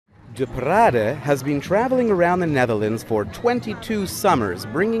De Parade has been traveling around the Netherlands for 22 summers,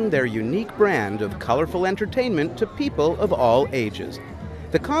 bringing their unique brand of colorful entertainment to people of all ages.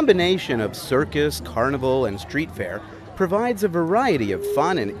 The combination of circus, carnival, and street fair provides a variety of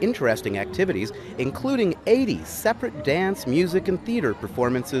fun and interesting activities, including 80 separate dance, music, and theater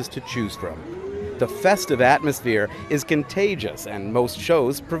performances to choose from. The festive atmosphere is contagious, and most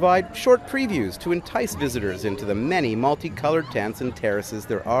shows provide short previews to entice visitors into the many multicolored tents and terraces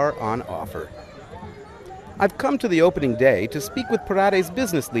there are on offer. I've come to the opening day to speak with Parade's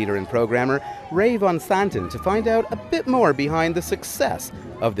business leader and programmer, Ray van Santen, to find out a bit more behind the success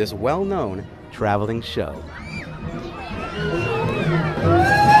of this well-known traveling show.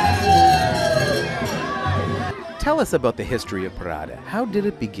 Tell us about the history of Parade. How did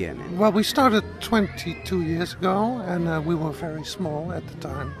it begin? Well, we started 22 years ago, and we were very small at the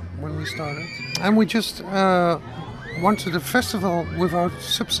time when we started. And we just wanted a festival without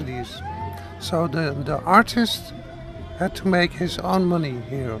subsidies. So the artist had to make his own money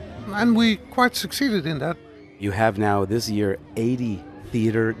here. And we quite succeeded in that. You have now this year 80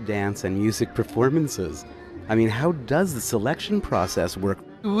 theater, dance, and music performances. I mean, how does the selection process work?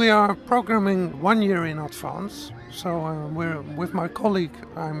 We are programming 1 year in advance. So we're with my colleague,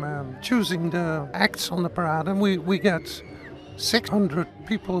 I'm choosing the acts on the parade, and we get 600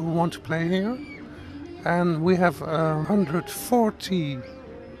 people who want to play here. And we have 140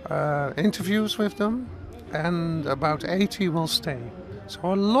 interviews with them, and about 80 will stay.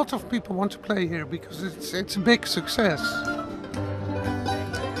 So a lot of people want to play here because it's a big success.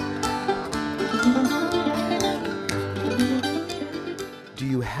 Do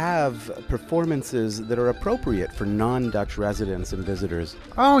you have performances that are appropriate for non-Dutch residents and visitors?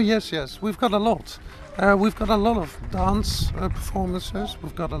 Oh, yes. We've got a lot. We've got a lot of dance performances.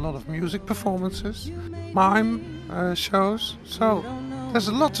 We've got a lot of music performances, mime shows. So there's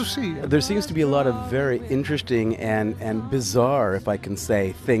a lot to see. There seems to be a lot of very interesting and bizarre, if I can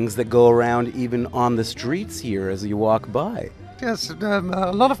say, things that go around even on the streets here as you walk by. Yes,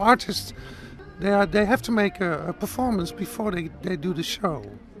 a lot of artists, they have to make a performance before they do the show.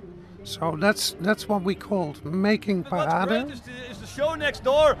 So that's what we called making parade. What's great is the show next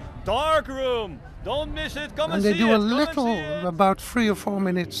door, Dark Room. Don't miss it. Come and see it. And they do a little, about 3 or 4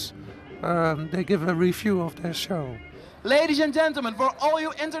 minutes. They give a review of their show. Ladies and gentlemen, for all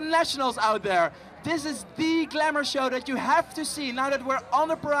you internationals out there, this is the glamour show that you have to see now that we're on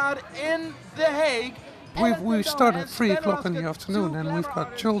the parade in The Hague. We start at 3 o'clock in the afternoon, and we've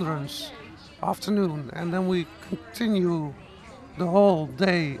got children's afternoon, and then we continue the whole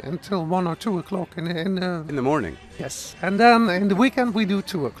day until 1 or 2 o'clock in the morning. Yes, and then in the weekend we do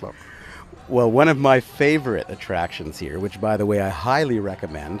 2 o'clock. Well, one of my favorite attractions here, which by the way I highly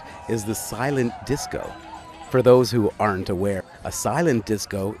recommend, is the silent disco. For those who aren't aware, a silent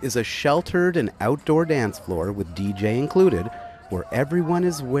disco is a sheltered and outdoor dance floor with DJ included, where everyone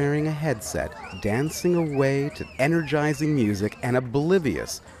is wearing a headset, dancing away to energizing music and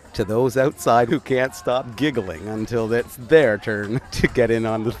oblivious to those outside who can't stop giggling until it's their turn to get in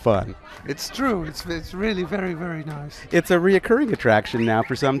on the fun. It's true. It's really very, very nice. It's a reoccurring attraction now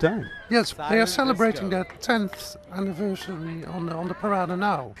for some time. Yes, they are celebrating their 10th anniversary on the parade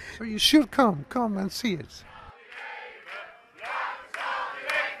now. So you should come and see it.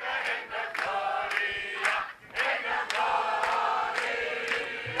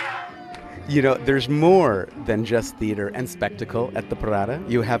 You know, there's more than just theater and spectacle at the Parade.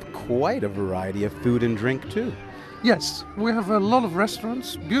 You have quite a variety of food and drink too. Yes, we have a lot of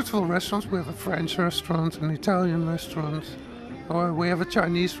restaurants, beautiful restaurants. We have a French restaurant, an Italian restaurant, or we have a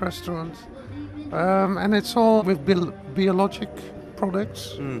Chinese restaurant. And it's all with biologic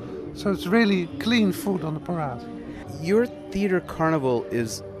products. So it's really clean food on the parade. Your theater carnival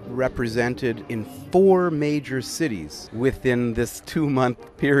is represented in 4 major cities within this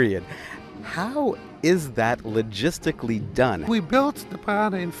 2-month period. How is that logistically done? We built the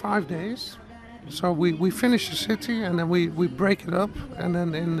parade in 5 days. So we finish the city and then we break it up, and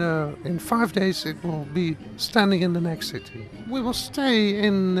then in 5 days it will be standing in the next city. We will stay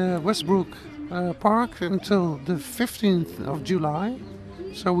in Westbrook Park until the 15th of July.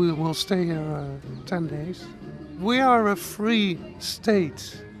 So we will stay here 10 days. We are a free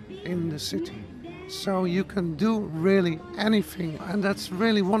state in the city. So you can do really anything, and that's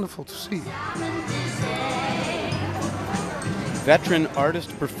really wonderful to see. Veteran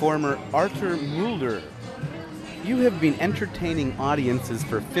artist-performer Arthur Mulder. You have been entertaining audiences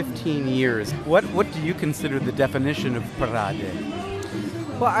for 15 years. What do you consider the definition of parade?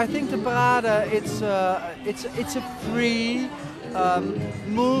 Well, I think the parade, it's a free,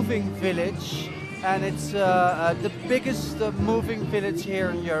 moving village and it's the biggest moving village here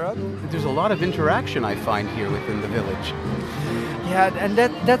in Europe. There's a lot of interaction I find here within the village. Yeah, and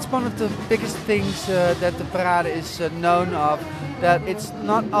that's one of the biggest things that the Parade is known of. That it's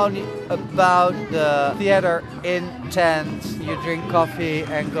not only about the theater in tents. You drink coffee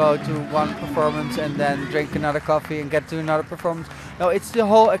and go to one performance and then drink another coffee and get to another performance. No, it's the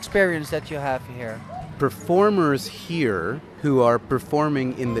whole experience that you have here. Performers here who are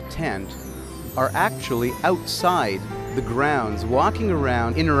performing in the tent are actually outside the grounds, walking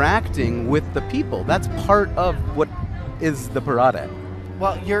around, interacting with the people. That's part of what is the Parade.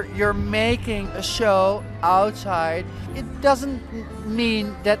 Well, you're making a show outside. It doesn't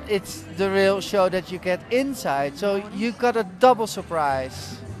mean that it's the real show that you get inside. So you got a double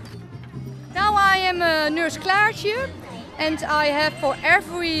surprise. Now I am a nurse Klaartje, and I have for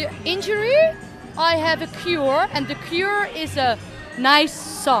every injury I have a cure, and the cure is a nice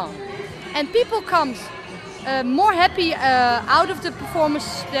song. And people come more happy out of the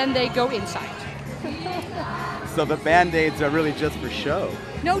performance than they go inside. So the Band-Aids are really just for show?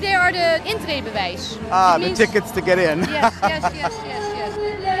 No, they are the intreebewijs. Ah, the tickets to get in. Yes, yes, yes, yes,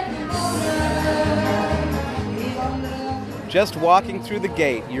 yes. Just walking through the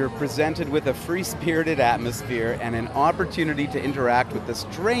gate, you're presented with a free-spirited atmosphere and an opportunity to interact with the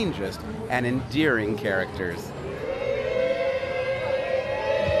strangest and endearing characters.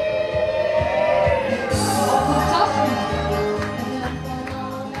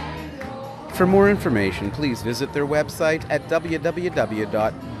 For more information, please visit their website at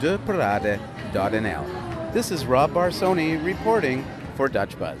www.deparade.nl. This is Rob Barsoni reporting for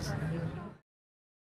Dutch Buzz.